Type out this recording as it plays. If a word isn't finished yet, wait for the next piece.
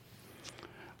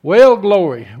Well,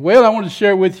 glory. Well, I want to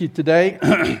share with you today.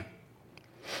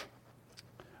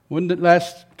 When the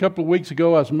last couple of weeks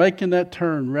ago, I was making that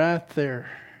turn right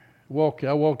there. I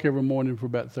walk every morning for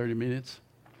about 30 minutes.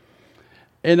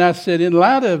 And I said, in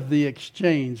light of the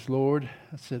exchange, Lord,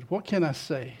 I said, what can I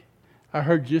say? I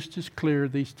heard just as clear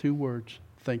these two words,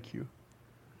 thank you.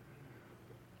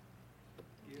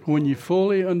 When you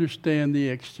fully understand the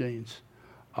exchange,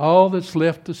 all that's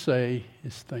left to say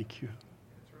is thank you.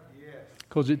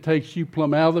 Because it takes you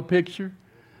plumb out of the picture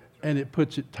and it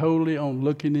puts it totally on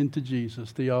looking into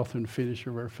Jesus, the author and finisher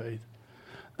of our faith.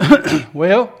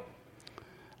 Well,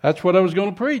 that's what I was going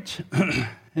to preach.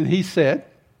 And he said,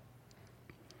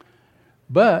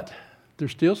 but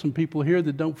there's still some people here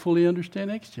that don't fully understand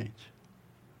exchange.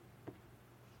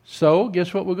 So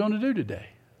guess what we're going to do today?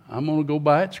 I'm going to go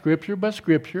by it scripture by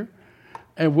scripture,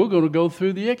 and we're going to go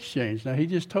through the exchange. Now, he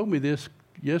just told me this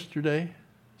yesterday,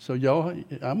 so y'all,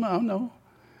 I know.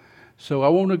 So I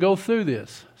want to go through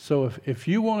this. So if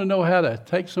you want to know how to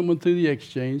take someone through the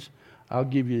exchange, I'll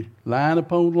give you line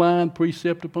upon line,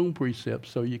 precept upon precept,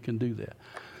 so you can do that.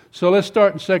 So let's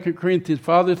start in 2 Corinthians.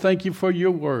 Father, thank you for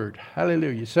your word.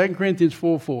 Hallelujah. 2 Corinthians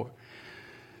 4:4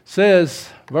 says,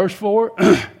 verse 4,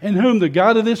 in whom the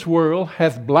God of this world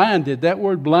hath blinded. That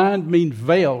word blind means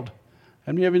veiled.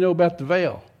 How many of you know about the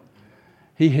veil?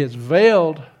 He has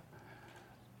veiled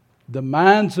the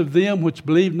minds of them which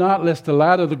believe not, lest the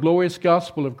light of the glorious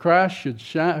gospel of Christ should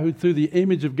shine, who through the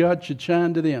image of God should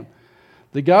shine to them.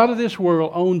 The God of this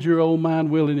world owns your own mind,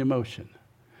 will, and emotion.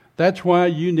 That's why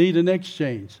you need an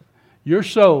exchange. Your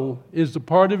soul is the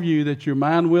part of you that's your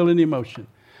mind, will, and emotion.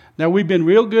 Now, we've been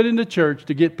real good in the church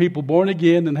to get people born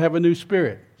again and have a new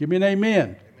spirit. Give me an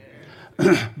amen.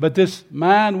 Amen. But this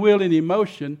mind, will, and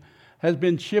emotion has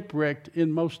been shipwrecked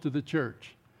in most of the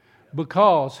church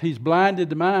because he's blinded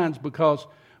the minds. Because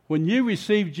when you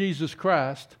receive Jesus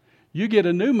Christ, you get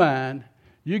a new mind,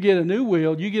 you get a new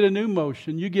will, you get a new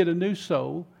motion, you get a new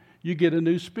soul, you get a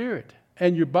new spirit.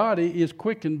 And your body is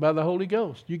quickened by the Holy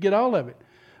Ghost. You get all of it.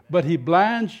 But he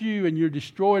blinds you and you're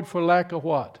destroyed for lack of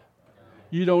what?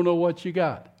 You don't know what you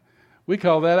got. We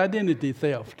call that identity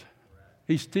theft.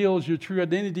 He steals your true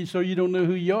identity so you don't know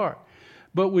who you are.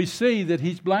 But we see that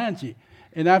he's blinds you.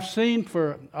 And I've seen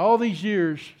for all these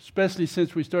years, especially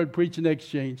since we started preaching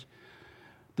exchange,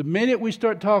 the minute we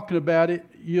start talking about it,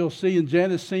 you'll see, and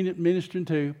Janice's seen it ministering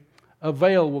too, a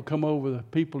veil will come over the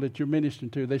people that you're ministering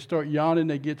to. They start yawning,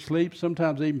 they get sleep.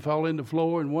 Sometimes they even fall in the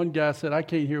floor. And one guy said, I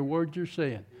can't hear a word you're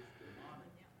saying.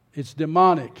 It's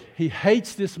demonic. He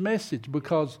hates this message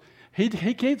because he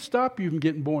can't stop you from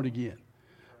getting born again.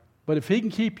 But if he can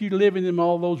keep you living in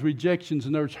all those rejections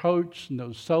and those hurts and that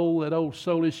old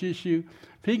soulish issue,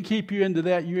 if he can keep you into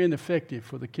that, you're ineffective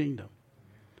for the kingdom.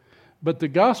 But the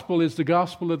gospel is the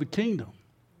gospel of the kingdom.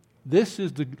 This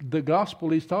is the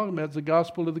gospel he's talking about. It's the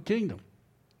gospel of the kingdom.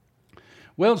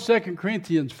 Well, 2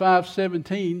 Corinthians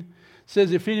 5:17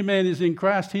 says, if any man is in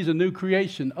Christ, he's a new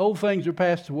creation. Old things are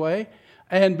passed away,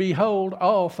 and behold,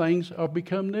 all things are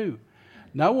become new.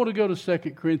 Now, I want to go to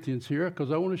 2 Corinthians here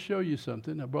because I want to show you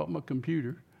something. I brought my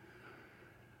computer.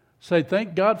 Say,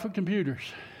 thank God for computers.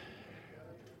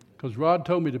 Because Rod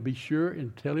told me to be sure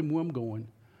and tell him where I'm going.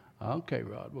 Okay,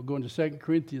 Rod. We're going to 2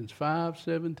 Corinthians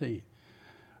 5:17.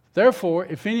 Therefore,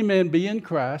 if any man be in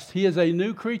Christ, he is a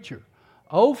new creature.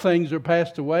 Old things are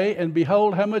passed away, and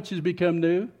behold, how much has become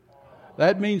new?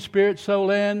 That means spirit,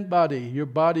 soul, and body. Your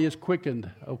body is quickened.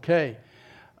 Okay.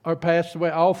 Are passed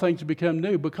away. All things have become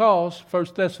new. Because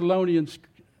 1 Thessalonians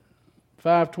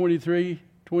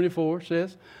 5:23-24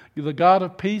 says, the God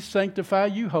of peace sanctify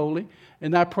you wholly,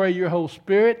 and I pray your whole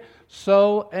spirit,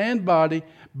 soul, and body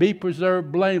be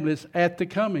preserved blameless at the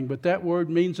coming. But that word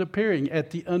means appearing,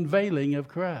 at the unveiling of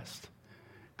Christ.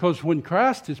 Because when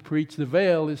Christ is preached, the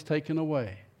veil is taken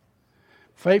away.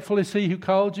 Faithful is he who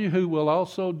called you, who will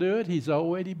also do it. He's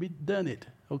already done it.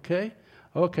 Okay?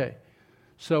 Okay.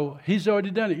 So he's already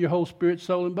done it, your whole spirit,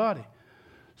 soul, and body.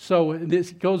 So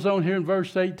this goes on here in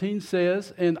verse 18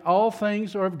 says, and all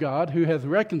things are of God who hath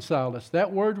reconciled us.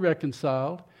 That word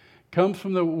reconciled comes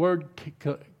from the word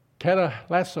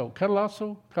katalasso.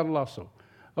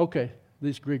 Okay,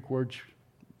 these Greek words.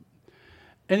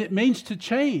 And it means to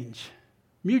change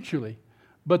mutually.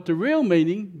 But the real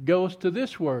meaning goes to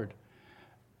this word.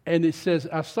 And it says,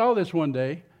 I saw this one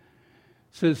day. It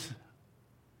says,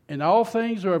 and all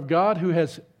things are of God who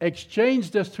has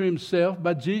exchanged us to himself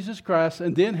by Jesus Christ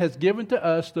and then has given to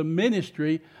us the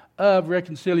ministry of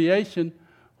reconciliation,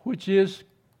 which is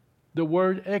the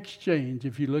word exchange,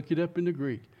 if you look it up in the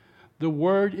Greek. The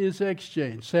word is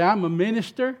exchange. Say, I'm a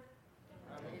minister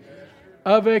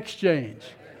of exchange.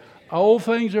 Old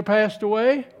things are passed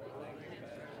away.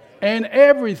 and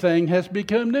everything has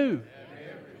become new.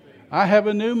 I have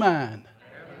a new mind,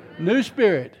 new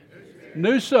spirit,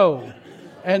 new soul,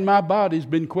 and my body's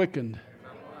been quickened.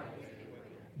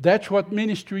 That's what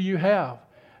ministry you have.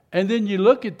 And then you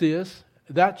look at this.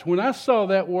 That's when I saw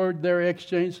that word there,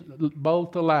 exchange,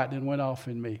 bolt of lightning went off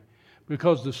in me,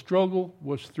 because the struggle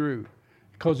was through.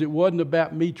 Because it wasn't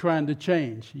about me trying to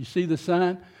change. You see the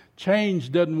sign?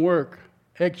 Change doesn't work.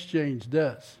 Exchange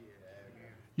does.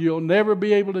 You'll never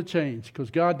be able to change because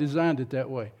God designed it that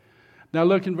way. Now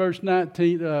look in verse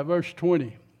 19, verse 20.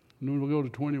 And then we'll go to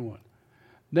 21.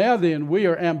 Now then, we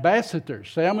are ambassadors.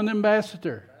 Say, I'm an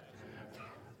ambassador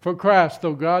for Christ,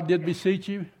 though God did beseech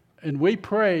you. And we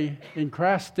pray in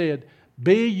Christ's stead,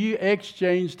 be you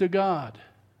exchanged to God.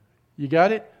 You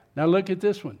got it? Now look at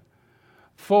this one.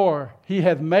 For he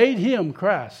hath made him,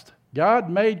 Christ. God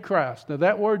made Christ. Now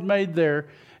that word made there,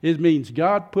 it means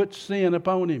God put sin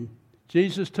upon him.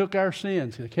 Jesus took our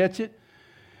sins. Catch it? It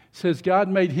says God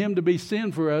made him to be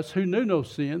sin for us who knew no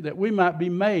sin, that we might be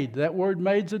made. That word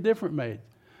made's a different made.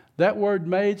 That word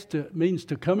made means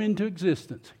to come into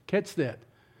existence. Catch that.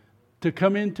 To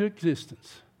come into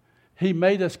existence. He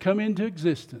made us come into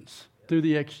existence through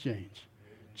the exchange.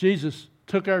 Jesus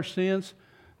took our sins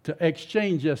to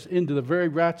exchange us into the very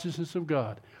righteousness of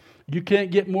God. You can't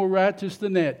get more righteous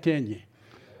than that, can you?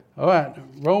 All right,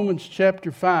 Romans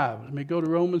chapter 5. Let me go to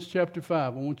Romans chapter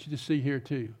 5. I want you to see here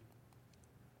too.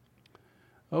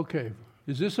 Okay,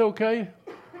 is this okay?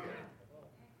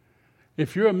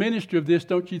 If you're a minister of this,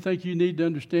 don't you think you need to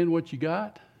understand what you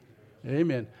got?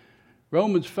 Amen.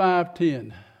 Romans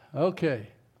 5:10. Okay.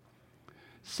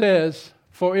 Says,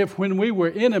 for if when we were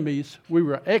enemies, we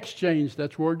were exchanged,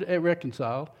 that's word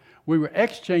reconciled, we were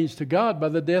exchanged to God by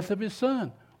the death of his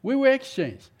Son. We were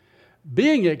exchanged.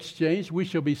 Being exchanged, we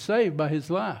shall be saved by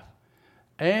his life.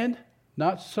 And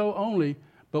not so only,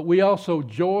 but we also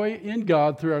joy in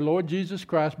God through our Lord Jesus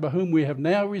Christ, by whom we have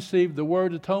now received the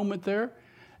word atonement there.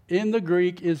 In the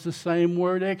Greek is the same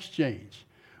word exchange.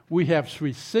 We have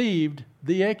received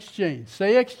the exchange.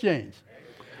 Say exchange.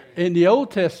 In the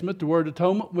Old Testament, the word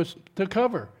atonement was to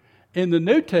cover. In the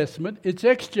New Testament, it's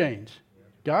exchange.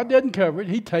 God doesn't cover it.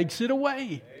 He takes it away.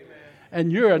 Amen.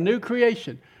 And you're a new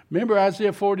creation. Remember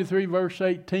Isaiah 43, verse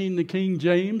 18, the King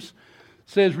James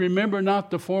says, remember not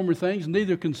the former things,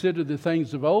 neither consider the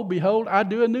things of old. Behold, I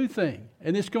do a new thing.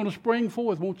 And it's going to spring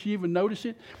forth. Won't you even notice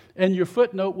it? And your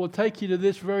footnote will take you to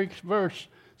this very verse.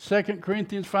 2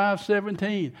 Corinthians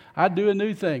 5:17. I do a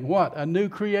new thing. What? A new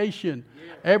creation.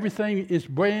 Yeah. Everything is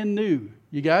brand new.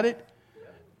 You got it?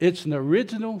 Yeah. It's an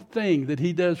original thing that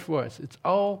he does for us. It's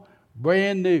all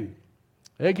brand new.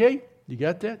 Okay? You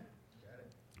got that? Got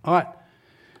it. All right.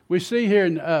 We see here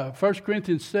in 1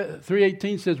 Corinthians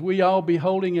 3:18 says, we all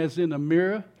beholding as in a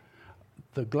mirror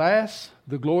the glass,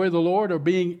 the glory of the Lord, are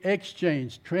being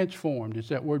exchanged, transformed. It's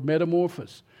that word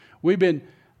metamorphosis. We've been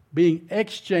being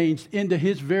exchanged into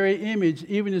his very image,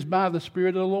 even as by the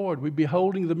Spirit of the Lord. We're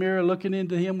beholding the mirror, looking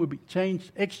into him. We'll be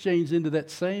exchanged into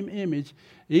that same image,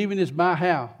 even as by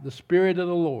how? The Spirit of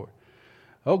the Lord.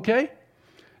 Okay?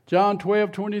 John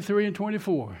 12:23 and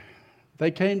 24.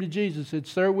 They came to Jesus and said,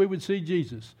 sir, we would see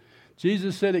Jesus.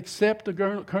 Jesus said, except the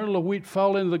kernel of wheat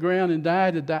fall into the ground and die,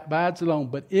 it abides alone.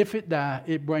 But if it die,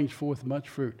 it brings forth much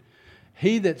fruit.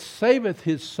 He that saveth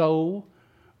his soul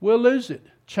will lose it.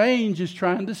 Change is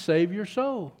trying to save your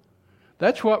soul.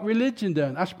 That's what religion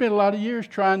does. I spent a lot of years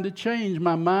trying to change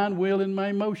my mind, will, and my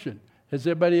emotion. Has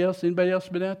anybody else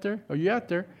been out there? Are you out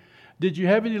there? Did you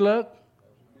have any luck?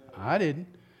 I didn't.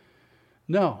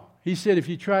 No. He said if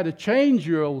you try to change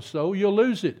your old soul, you'll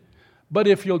lose it. But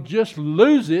if you'll just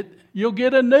lose it, you'll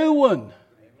get a new one. Amen.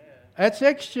 That's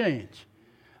exchange.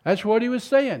 That's what he was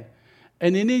saying.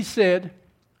 And then he said,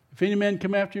 if any man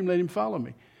come after him, let him follow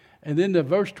me. And then the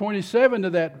verse 27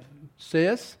 of that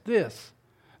says this,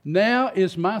 now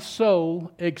is my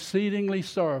soul exceedingly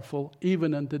sorrowful,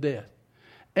 even unto death.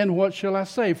 And what shall I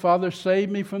say? Father, save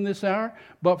me from this hour.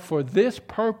 But for this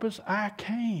purpose I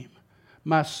came.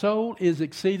 My soul is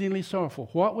exceedingly sorrowful.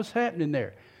 What was happening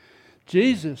there?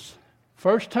 Jesus,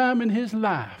 first time in his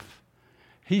life,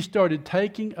 he started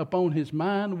taking upon his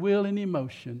mind, will, and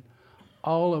emotion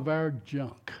all of our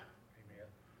junk.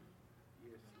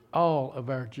 All of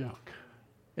our junk.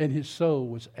 And his soul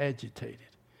was agitated.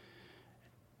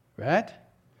 Right?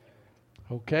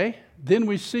 Okay. Then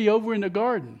we see over in the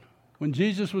garden, when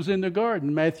Jesus was in the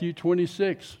garden, Matthew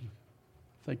 26,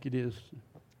 I think it is,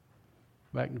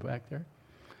 back in the back there.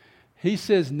 He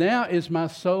says, now is my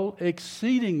soul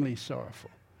exceedingly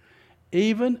sorrowful,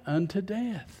 even unto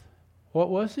death. What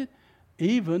was it?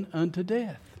 Even unto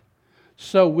death.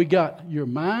 So we got your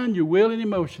mind, your will, and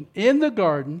emotion in the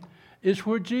garden. is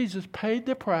where Jesus paid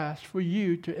the price for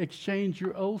you to exchange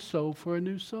your old soul for a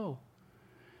new soul.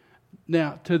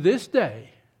 Now, to this day,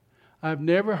 I've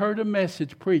never heard a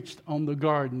message preached on the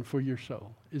garden for your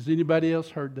soul. Has anybody else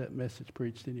heard that message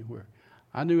preached anywhere?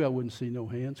 I knew I wouldn't see no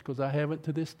hands because I haven't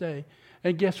to this day.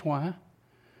 And guess why?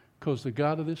 Because the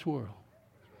God of this world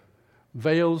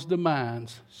veils the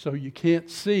minds so you can't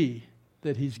see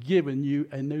that he's given you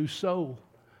a new soul.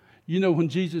 You know when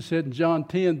Jesus said in John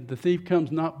 10, the thief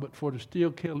comes not but for to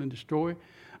steal, kill, and destroy,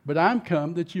 but I'm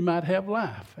come that you might have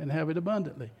life and have it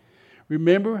abundantly.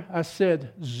 Remember, I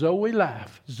said Zoe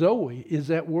life. Zoe is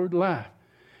that word life.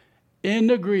 In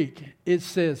the Greek, it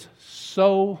says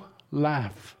soul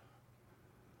life.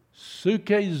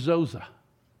 Suke zoza.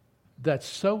 That's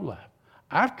soul life.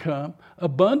 I've come.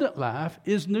 Abundant life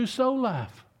is new soul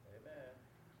life.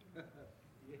 Amen.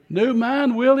 New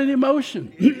mind, will, and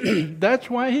emotion. That's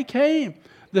why he came.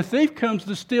 The thief comes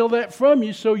to steal that from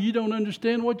you so you don't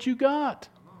understand what you got.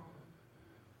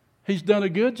 He's done a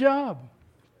good job.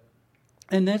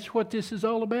 And that's what this is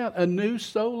all about, a new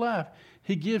soul life.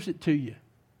 He gives it to you.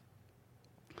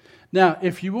 Now,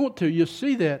 if you want to, you'll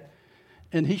see that.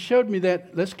 And he showed me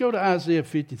that. Let's go to Isaiah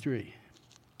 53.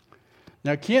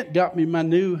 Now, Kent got me my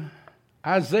new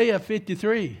Isaiah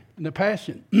 53 in the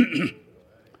Passion.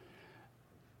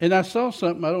 And I saw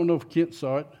something. I don't know if Kent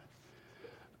saw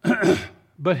it.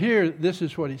 But here, this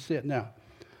is what he said. Now,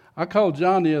 I called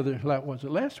John the other, was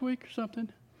it last week or something?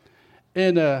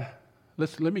 And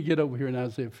let me get over here in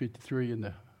Isaiah 53 in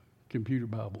the computer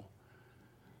Bible.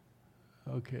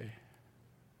 Okay.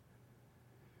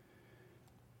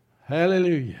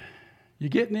 Hallelujah. You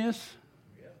getting this?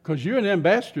 Because you're an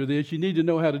ambassador of this. You need to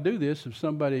know how to do this. If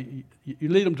somebody, you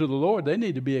lead them to the Lord, they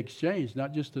need to be exchanged,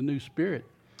 not just a new spirit.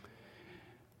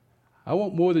 I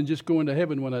want more than just going to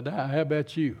heaven when I die. How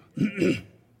about you?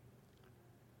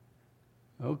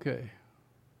 Okay.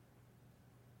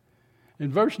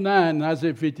 In verse 9 in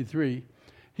Isaiah 53,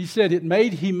 he said,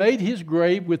 He made his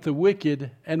grave with the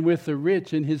wicked and with the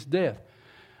rich in his death.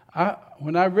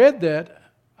 When I read that,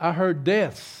 I heard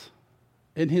deaths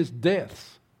in his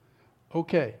deaths.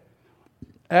 Okay.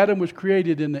 Adam was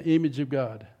created in the image of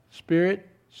God. Spirit,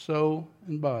 soul,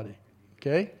 and body.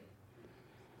 Okay?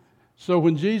 So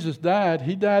when Jesus died,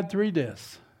 he died 3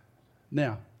 deaths.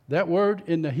 Now, that word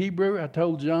in the Hebrew, I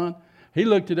told John, he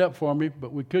looked it up for me,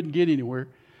 but we couldn't get anywhere.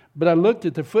 But I looked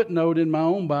at the footnote in my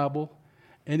own Bible,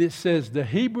 and it says the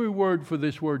Hebrew word for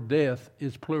this word death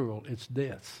is plural. It's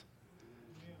deaths.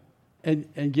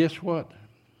 And guess what?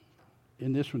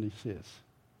 In this one he says,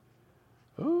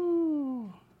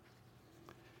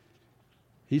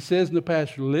 he says in the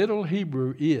passage, little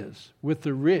Hebrew is with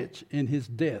the rich in his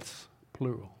deaths,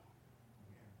 plural.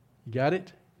 You got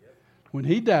it? Yep. When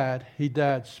he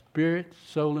died spirit,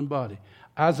 soul, and body.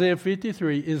 Isaiah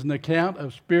 53 is an account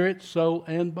of spirit, soul,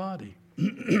 and body.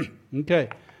 Okay,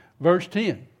 verse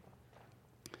 10.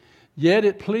 Yet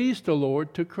it pleased the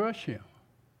Lord to crush him.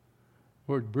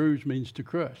 The word bruise means to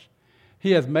crush.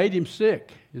 He hath made him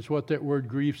sick, is what that word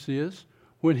griefs is.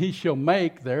 When he shall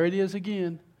make, there it is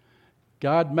again,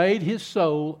 God made his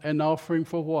soul an offering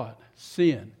for what?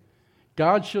 Sin.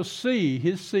 God shall see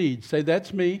his seed. Say,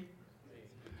 that's me.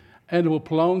 And will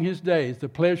prolong his days. The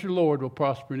pleasure of the Lord will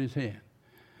prosper in his hand.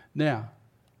 Now,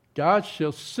 God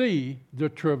shall see the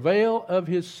travail of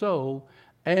his soul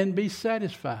and be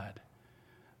satisfied.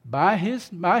 By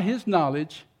his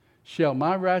knowledge shall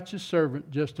my righteous servant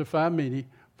justify many,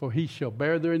 for he shall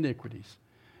bear their iniquities.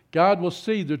 God will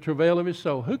see the travail of his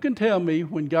soul. Who can tell me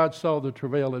when God saw the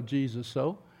travail of Jesus'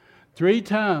 soul? 3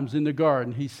 times in the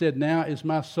garden he said, now is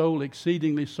my soul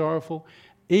exceedingly sorrowful,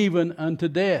 even unto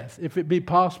death. If it be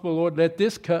possible, Lord, let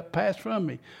this cup pass from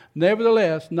me.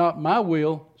 Nevertheless, not my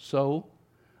will, soul,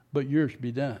 but yours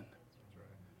be done.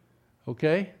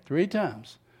 Okay? 3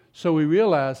 times. So we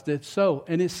realize that's so.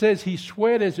 And it says he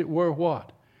sweat as it were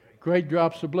what? Great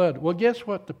drops of blood. Well, guess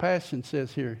what the Passion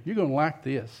says here? You're going to like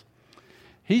this.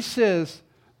 He says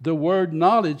the word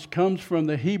knowledge comes from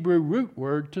the Hebrew root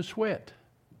word to sweat.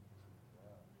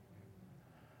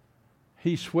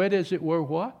 He sweat as it were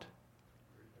what?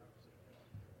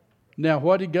 Now,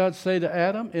 what did God say to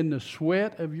Adam? In the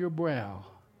sweat of your brow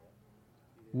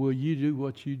will you do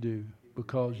what you do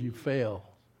because you fell.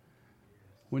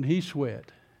 When he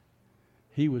sweat,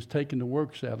 he was taking the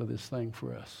works out of this thing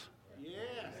for us.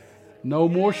 No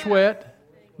more sweat.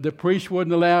 The priest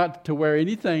wasn't allowed to wear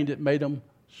anything that made them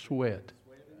sweat.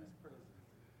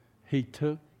 He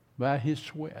took by his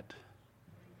sweat.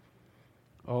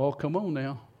 Oh, come on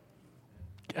now.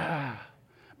 God.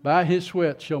 By his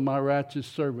sweat shall my righteous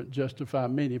servant justify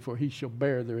many, for he shall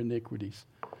bear their iniquities.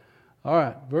 All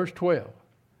right, verse 12.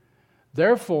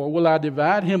 Therefore will I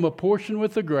divide him a portion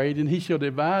with the great, and he shall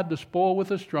divide the spoil with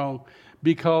the strong,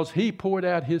 because he poured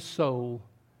out his soul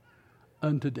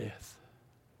unto death.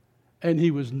 And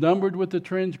he was numbered with the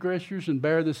transgressors, and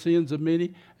bare the sins of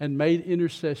many, and made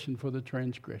intercession for the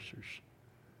transgressors.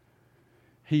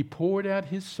 He poured out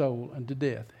his soul unto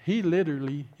death. He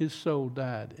literally, his soul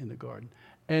died in the garden.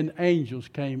 And angels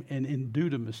came and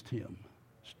endunamised him,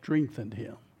 strengthened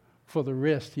him for the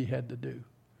rest he had to do.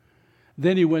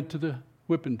 Then he went to the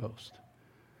whipping post.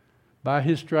 By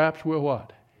his stripes we're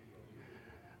what?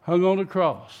 Hung on the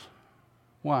cross.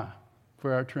 Why?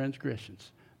 For our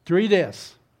transgressions. 3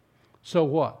 deaths. So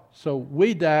what? So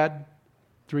we died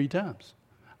 3 times.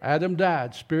 Adam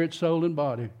died, spirit, soul, and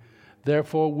body.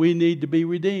 Therefore, we need to be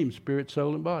redeemed, spirit,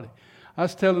 soul, and body. I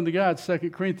was telling the guy,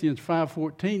 2 Corinthians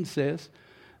 5:14 says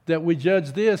that we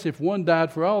judge this, if one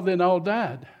died for all, then all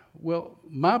died. Well,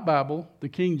 my Bible, the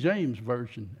King James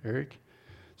Version, Eric,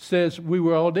 says we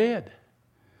were all dead.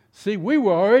 See, we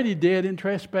were already dead in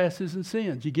trespasses and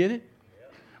sins. You get it?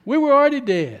 We were already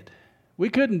dead. We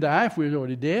couldn't die if we were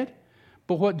already dead.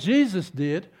 But what Jesus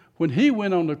did, when he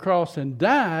went on the cross and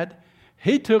died,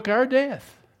 he took our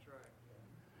death.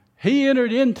 He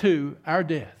entered into our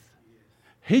death.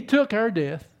 He took our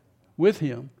death with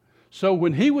him. So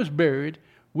when he was buried,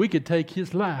 we could take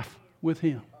his life with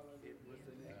him.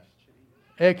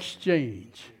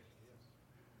 Exchange.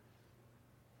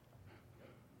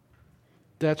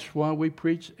 That's why we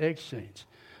preach exchange.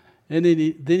 And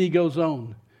then he goes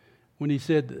on when he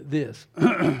said this.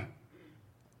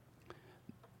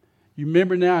 You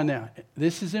remember now,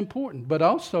 this is important. But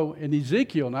also in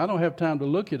Ezekiel, and I don't have time to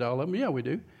look at all of them. Yeah, we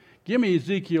do. Give me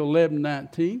Ezekiel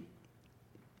 11:19.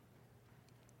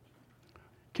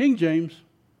 King James.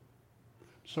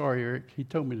 Sorry, Eric. He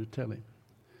told me to tell him.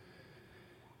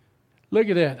 Look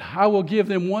at that. I will give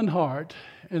them one heart,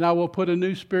 and I will put a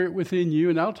new spirit within you,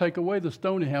 and I'll take away the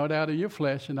stony heart out of your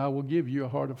flesh, and I will give you a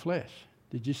heart of flesh.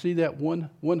 Did you see that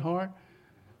one heart?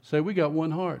 Say, we got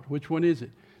one heart. Which one is it?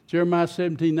 Jeremiah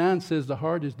 17:9 says the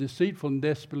heart is deceitful and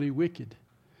desperately wicked.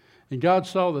 And God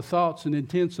saw the thoughts and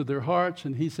intents of their hearts,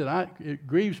 and he said, it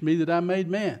grieves me that I made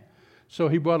man. So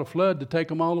he brought a flood to take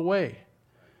them all away.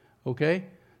 Okay?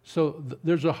 So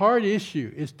there's a heart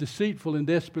issue. It's deceitful and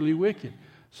desperately wicked.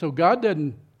 So God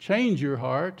doesn't change your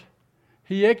heart.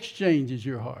 He exchanges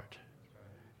your heart.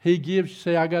 He gives,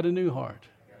 say, I got a new heart.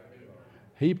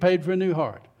 He paid for a new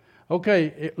heart.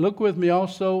 Okay, look with me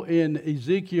also in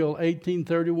Ezekiel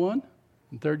 18:31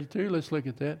 and 32. Let's look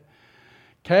at that.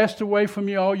 Cast away from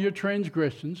you all your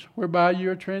transgressions, whereby you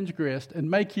are transgressed,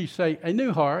 and make ye, say, a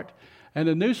new heart and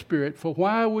a new spirit. For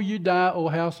why will you die, O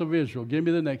house of Israel? Give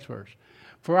me the next verse.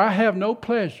 For I have no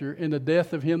pleasure in the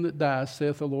death of him that dies,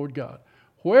 saith the Lord God.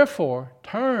 Wherefore,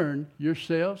 turn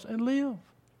yourselves and live.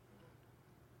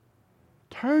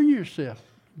 Turn yourself.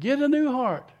 Get a new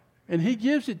heart. And he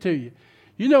gives it to you.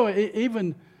 You know,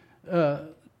 even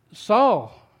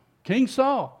Saul, King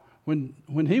Saul,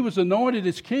 when he was anointed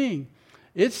as king,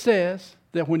 it says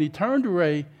that when he turned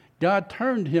away, God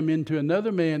turned him into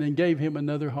another man and gave him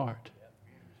another heart.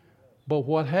 But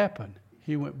what happened?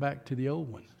 He went back to the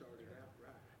old one.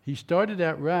 He started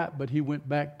out right, but he went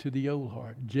back to the old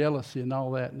heart. Jealousy and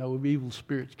all that, no evil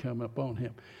spirits come upon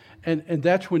him. And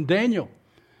that's when Daniel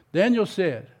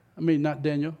said, not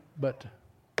Daniel, but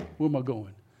where am I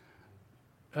going?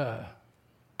 David.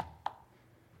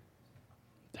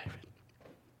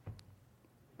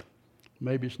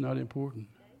 Maybe it's not important.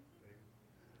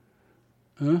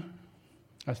 Huh?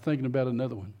 I was thinking about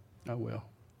another one. Oh, well.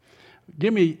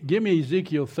 Give me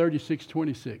Ezekiel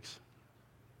 36:26.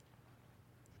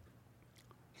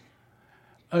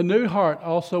 A new heart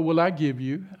also will I give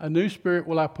you, a new spirit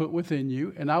will I put within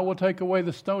you, and I will take away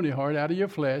the stony heart out of your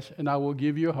flesh, and I will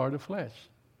give you a heart of flesh.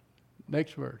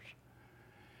 Next verse.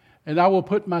 And I will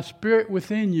put my spirit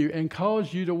within you and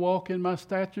cause you to walk in my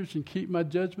statutes and keep my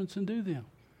judgments and do them.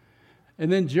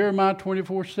 And then Jeremiah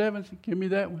 24:7, give me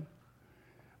that one.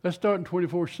 Let's start in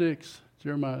 24:6,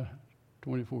 Jeremiah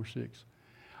 24:6.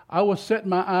 I will set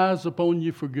my eyes upon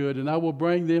you for good, and I will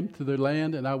bring them to their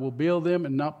land, and I will build them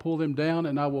and not pull them down,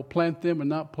 and I will plant them and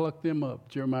not pluck them up.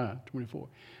 Jeremiah 24.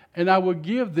 And I will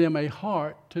give them a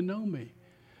heart to know me,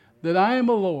 that I am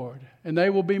a Lord, and they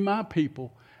will be my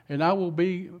people, and I will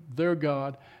be their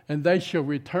God, and they shall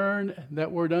return.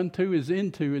 That word unto is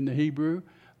into in the Hebrew.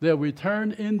 They'll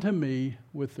return into me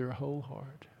with their whole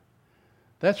heart.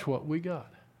 That's what we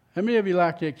got. How many of you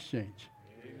like exchange?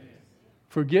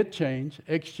 Forget change.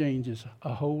 Exchange is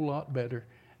a whole lot better,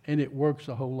 and it works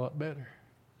a whole lot better.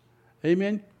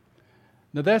 Amen?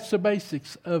 Now, that's the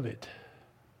basics of it.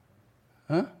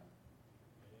 Huh?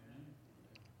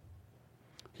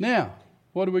 Now,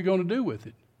 what are we going to do with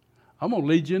it? I'm going to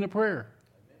lead you in a prayer.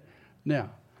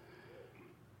 Now,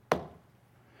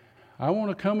 I want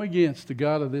to come against the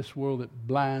God of this world that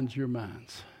blinds your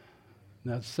minds.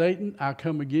 Now, Satan, I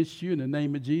come against you in the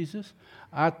name of Jesus.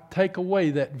 I take away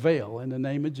that veil in the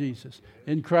name of Jesus.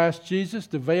 In Christ Jesus,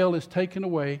 the veil is taken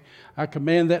away. I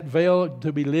command that veil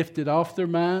to be lifted off their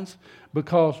minds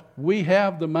because we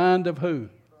have the mind of who?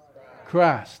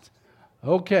 Christ.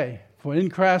 Okay, for in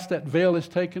Christ that veil is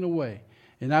taken away.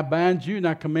 And I bind you and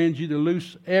I command you to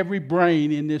loose every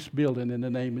brain in this building in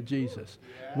the name of Jesus.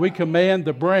 We command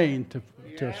the brain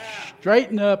to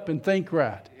straighten up and think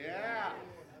right.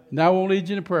 Now I want to lead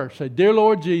you in a prayer. Say, Dear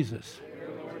Lord Jesus,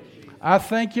 I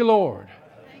thank you, Lord,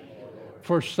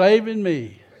 for saving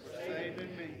me.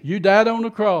 You died on the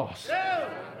cross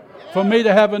for me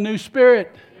to have a new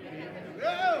spirit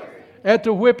at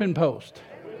the whipping post.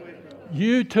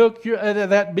 You took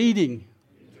that beating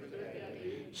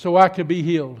so I could be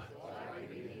healed.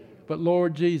 But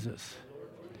Lord Jesus,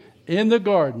 in the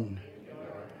garden,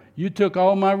 you took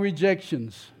all my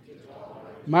rejections,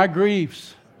 my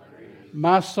griefs,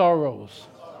 my sorrows,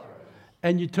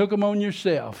 and you took them on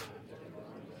yourself.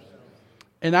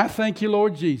 And I thank you,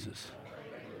 Lord Jesus,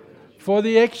 for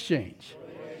the exchange,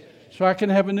 so I can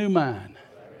have a new mind,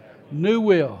 new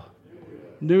will,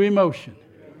 new emotion,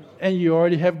 and you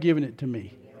already have given it to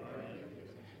me.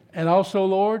 And also,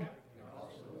 Lord,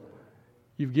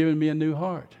 you've given me a new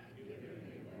heart.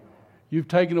 You've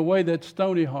taken away that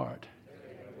stony heart,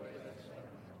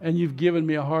 and you've given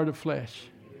me a heart of flesh.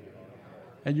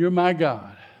 And you're my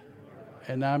God,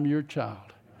 and I'm your child.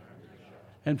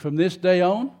 And from this day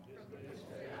on,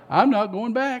 I'm not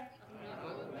going back.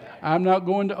 I'm not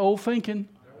going to old thinking.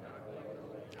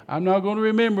 I'm not going to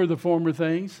remember the former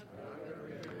things.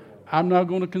 I'm not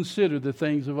going to consider the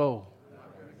things of old,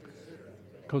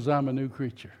 because I'm a new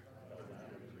creature.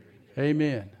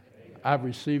 Amen. I've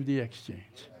received the exchange.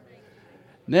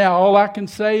 Now all I can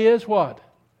say is what?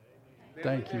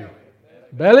 Thank you.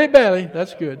 Belly, belly.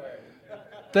 That's good.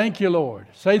 Thank you, Lord.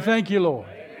 Say thank you, Lord.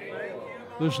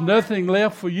 There's nothing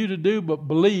left for you to do but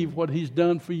believe what He's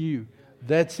done for you.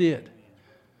 That's it.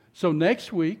 So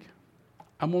next week,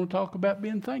 I'm going to talk about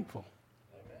being thankful.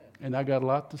 And I got a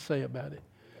lot to say about it.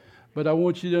 But I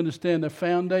want you to understand the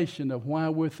foundation of why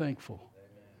we're thankful.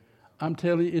 I'm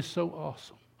telling you, it's so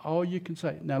awesome. All you can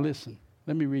say. Now listen,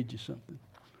 let me read you something.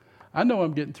 I know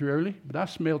I'm getting through early, but I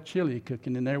smell chili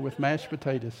cooking in there with mashed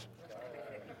potatoes.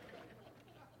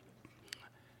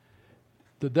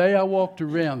 The day I walked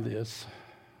around this,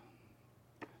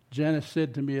 Janice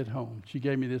said to me at home, she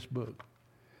gave me this book.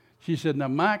 She said, now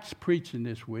Mike's preaching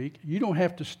this week. You don't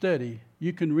have to study.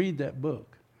 You can read that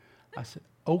book. I said,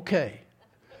 okay.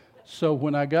 So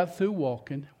when I got through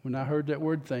walking, when I heard that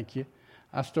word, thank you,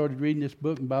 I started reading this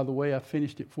book. And by the way, I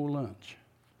finished it for lunch.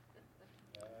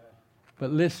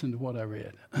 But listen to what I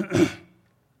read.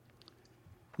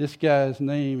 This guy's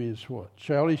name is what?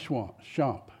 Charlie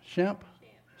Shamp.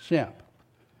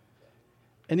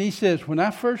 And he says, when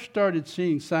I first started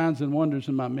seeing signs and wonders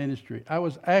in my ministry, I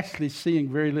was actually seeing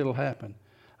very little happen.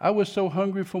 I was so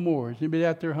hungry for more. Is anybody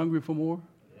out there hungry for more?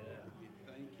 Yeah.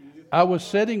 I was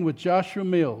sitting with Joshua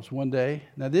Mills one day.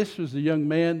 Now, this was the young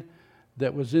man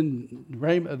that was in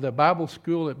the Bible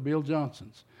school at Bill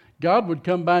Johnson's. God would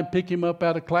come by and pick him up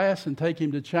out of class and take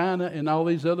him to China and all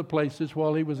these other places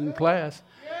while he was in class.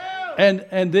 And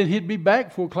then he'd be back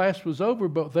before class was over,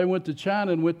 but they went to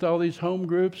China and went to all these home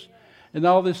groups and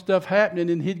all this stuff happening,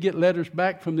 and he'd get letters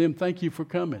back from them, thank you for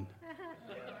coming.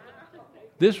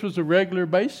 This was a regular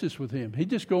basis with him. He'd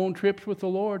just go on trips with the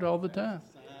Lord all the time.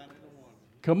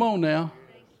 Come on now.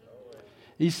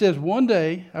 He says, one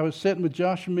day I was sitting with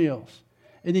Joshua Mills,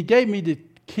 and he gave me the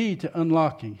key to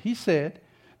unlocking. He said,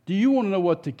 do you want to know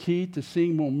what the key to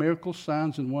seeing more miracles,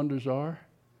 signs, and wonders are?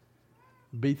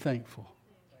 Be thankful.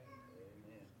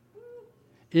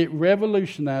 It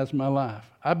revolutionized my life.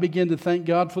 I began to thank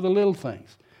God for the little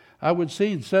things. I would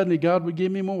see, and suddenly God would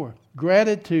give me more.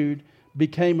 Gratitude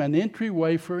became an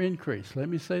entryway for increase. Let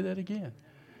me say that again.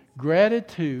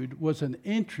 Gratitude was an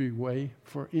entryway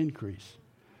for increase.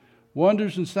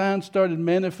 Wonders and signs started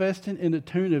manifesting in the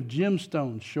tune of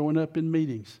gemstones showing up in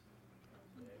meetings.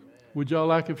 Would y'all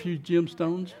like a few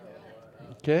gemstones?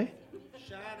 Okay.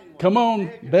 Come on,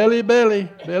 belly, belly,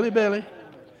 belly, belly.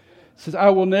 Says, I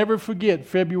will never forget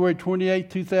February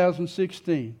 28,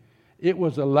 2016. It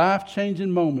was a life-changing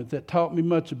moment that taught me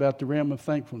much about the realm of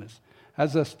thankfulness.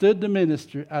 As I stood to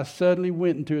minister, I suddenly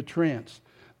went into a trance.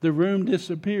 The room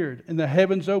disappeared, and the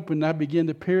heavens opened, and I began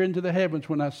to peer into the heavens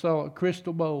when I saw a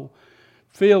crystal bowl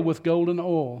filled with golden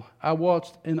oil. I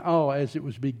watched in awe as it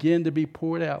was began to be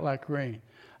poured out like rain.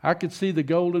 I could see the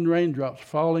golden raindrops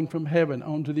falling from heaven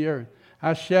onto the earth.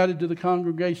 I shouted to the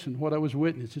congregation what I was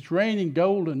witnessing. It's raining,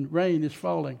 golden rain is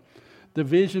falling. The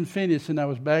vision finished, and I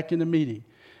was back in the meeting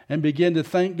and began to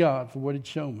thank God for what He'd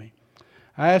shown me.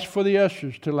 I asked for the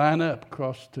ushers to line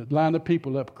the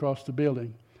people up across the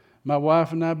building. My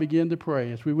wife and I began to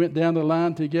pray. As we went down the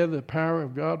line together, the power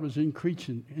of God was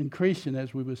increasing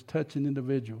as we was touching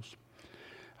individuals.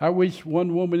 I reached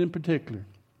one woman in particular.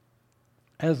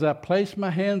 As I placed my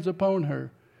hands upon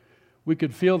her, we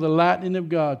could feel the lightning of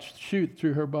God shoot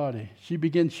through her body. She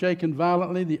began shaking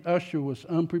violently. The usher was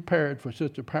unprepared for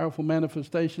such a powerful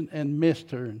manifestation and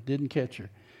missed her and didn't catch her.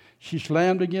 She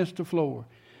slammed against the floor.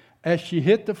 As she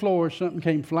hit the floor, something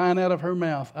came flying out of her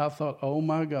mouth. I thought, oh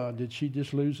my God, did she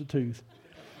just lose a tooth?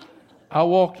 I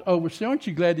walked over. See, aren't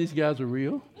you glad these guys are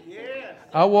real? Yes.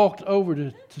 I walked over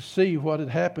to see what had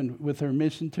happened with her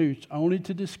missing tooth, only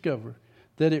to discover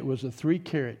that it was a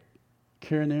 3-carat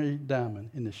coronary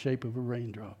diamond in the shape of a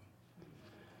raindrop.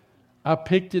 I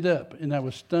picked it up, and I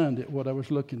was stunned at what I was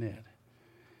looking at.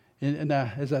 And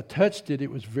as I touched it,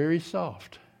 it was very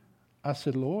soft. I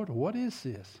said, Lord, what is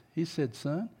this? He said,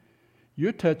 son,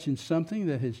 you're touching something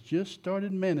that has just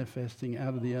started manifesting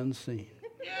out of the unseen.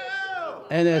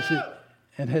 And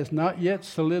has not yet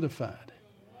solidified.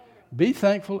 Be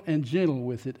thankful and gentle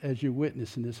with it as you're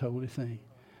witnessing this holy thing.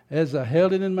 As I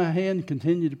held it in my hand and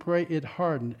continued to pray, it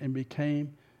hardened and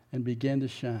began to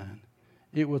shine.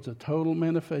 It was a total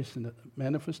manifestation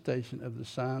of the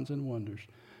signs and wonders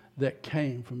that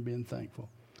came from being thankful.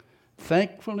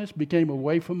 Thankfulness became a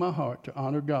way from my heart to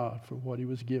honor God for what He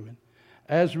was given.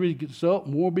 As a result,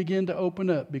 more began to open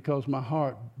up because my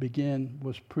heart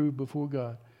was proved before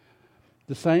God.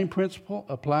 The same principle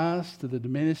applies to the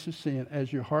diminished of sin.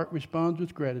 As your heart responds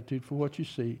with gratitude for what you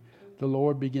see, the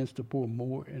Lord begins to pour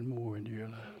more and more into your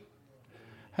life.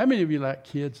 How many of you like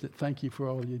kids that thank you for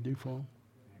all you do for them?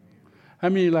 How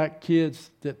many like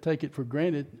kids that take it for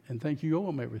granted and think you owe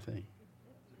them everything?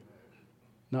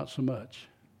 Not so much.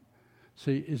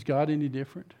 See, is God any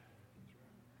different?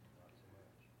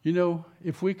 You know,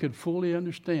 if we could fully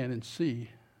understand and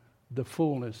see the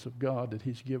fullness of God that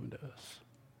He's given to us,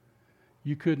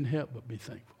 you couldn't help but be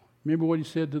thankful. Remember what He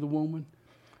said to the woman?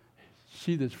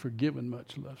 She that's forgiven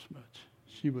much loves much.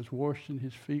 She was washing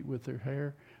His feet with her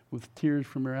hair, with tears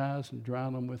from her eyes, and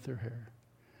drying them with her hair.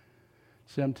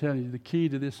 See, I'm telling you, the key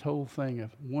to this whole thing,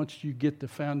 once you get the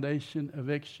foundation of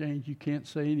exchange, you can't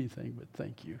say anything but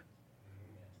thank you.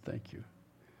 Thank you.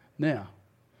 Now,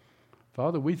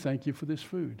 Father, we thank you for this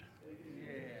food.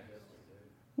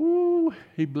 Ooh,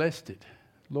 He blessed it.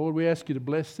 Lord, we ask you to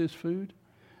bless this food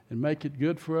and make it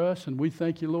good for us. And we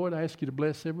thank you, Lord. I ask you to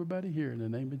bless everybody here in the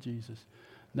name of Jesus.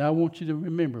 Now, I want you to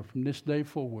remember from this day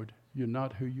forward, you're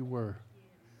not who you were.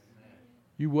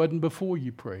 You wasn't before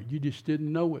you prayed. You just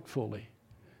didn't know it fully.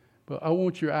 But I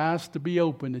want your eyes to be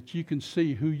open that you can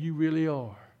see who you really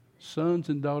are, sons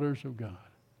and daughters of God.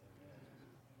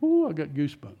 Ooh, I got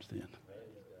goosebumps then.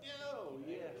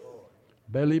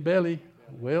 Belly, belly.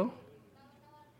 Well,